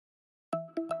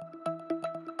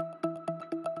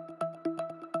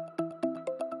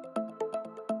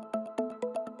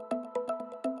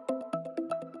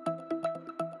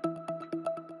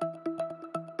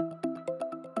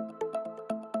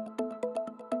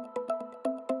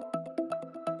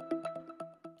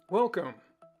Welcome.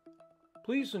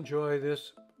 Please enjoy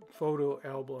this photo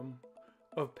album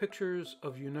of pictures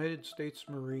of United States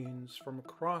Marines from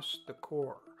across the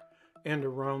Corps and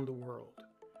around the world.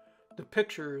 The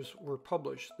pictures were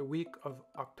published the week of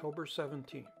October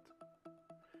 17th.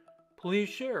 Please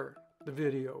share the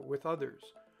video with others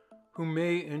who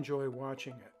may enjoy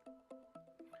watching it.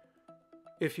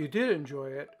 If you did enjoy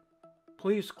it,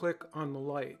 please click on the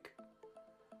like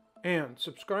and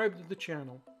subscribe to the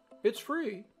channel. It's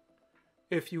free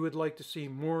if you would like to see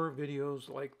more videos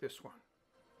like this one.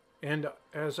 And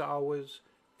as always,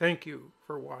 thank you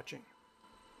for watching.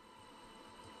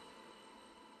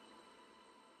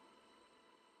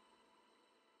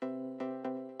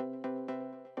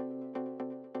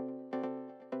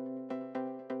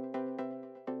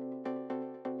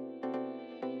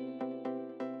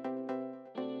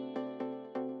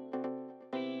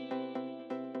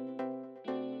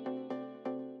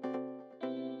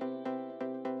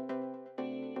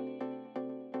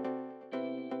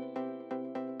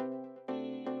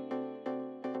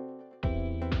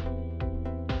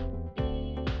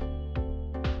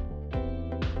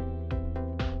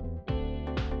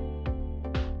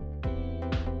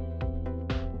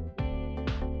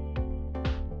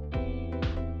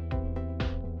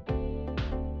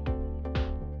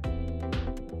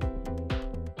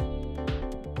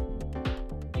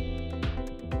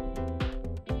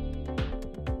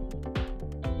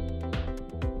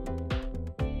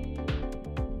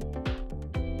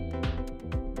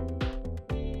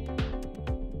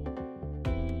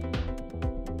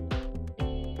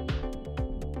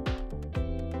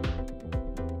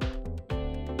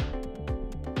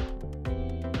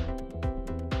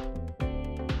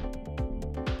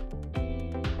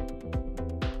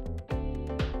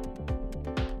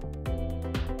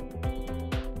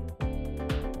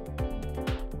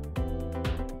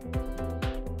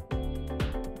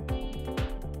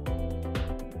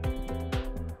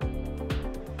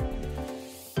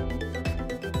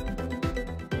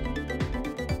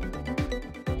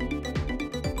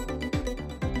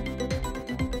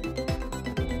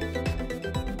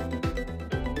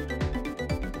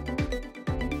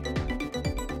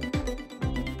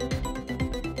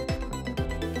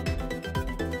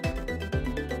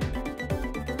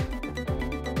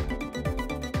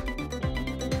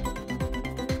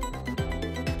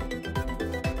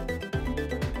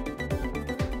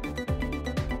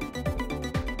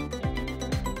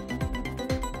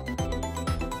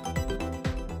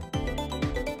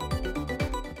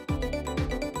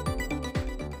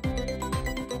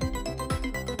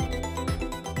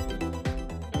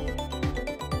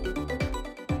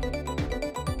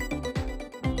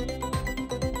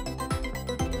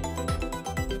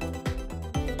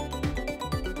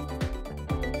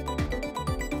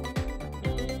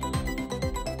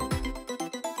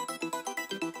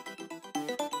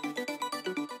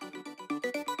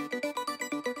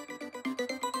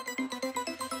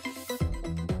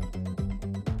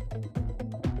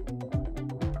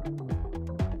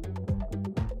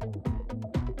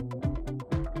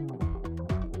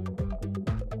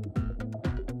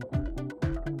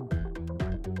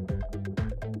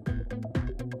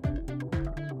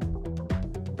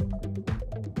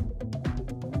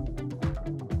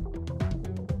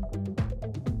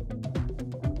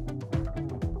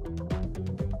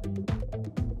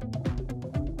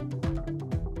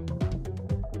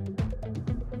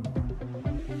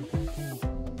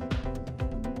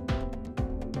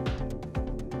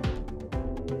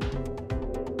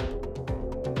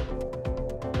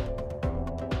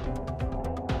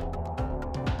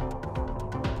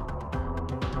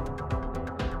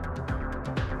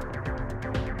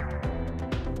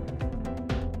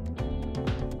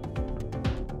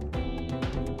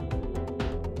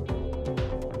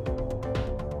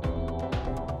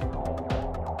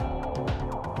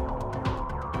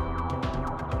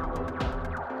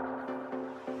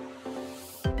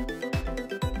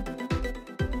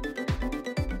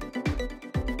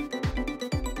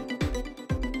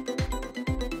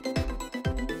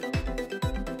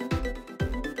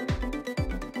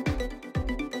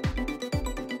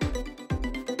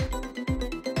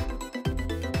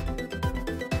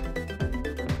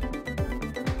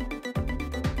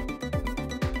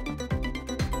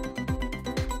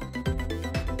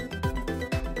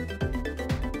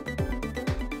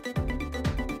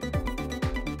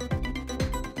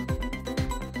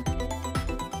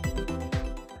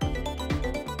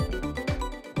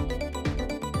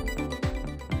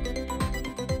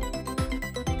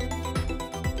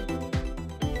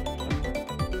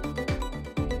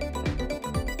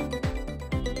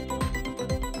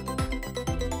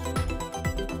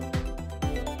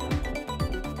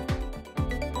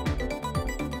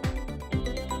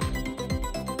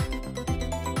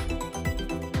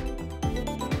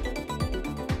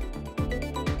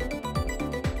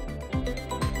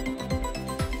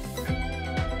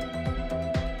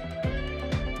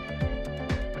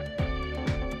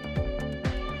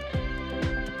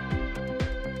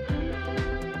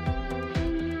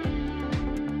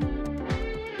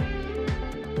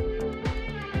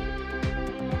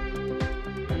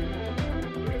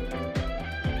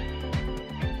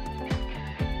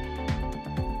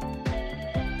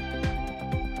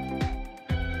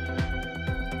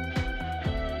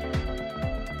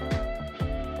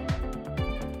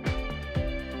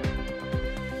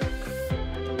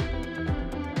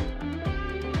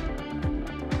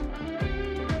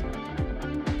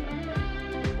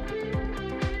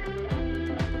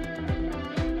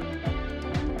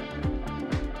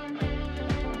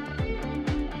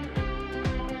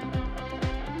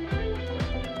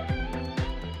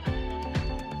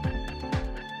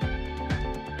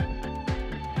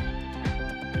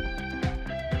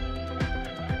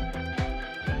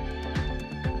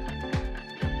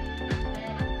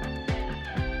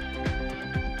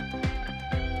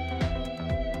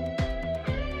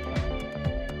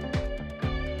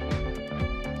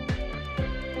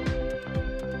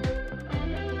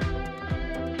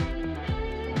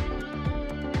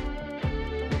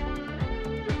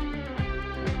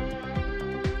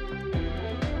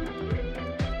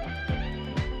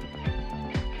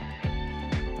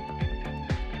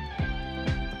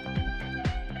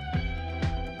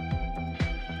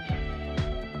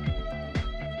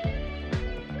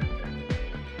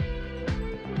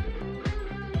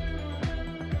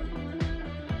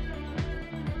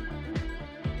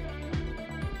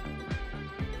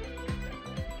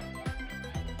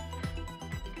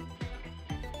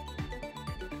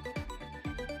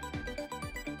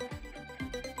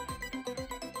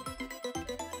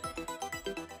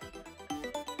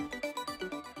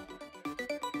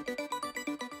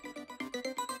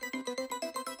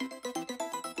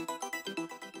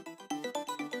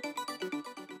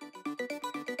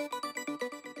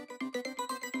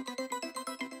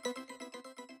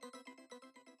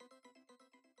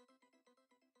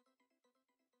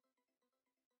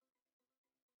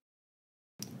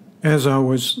 As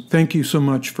always, thank you so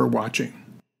much for watching.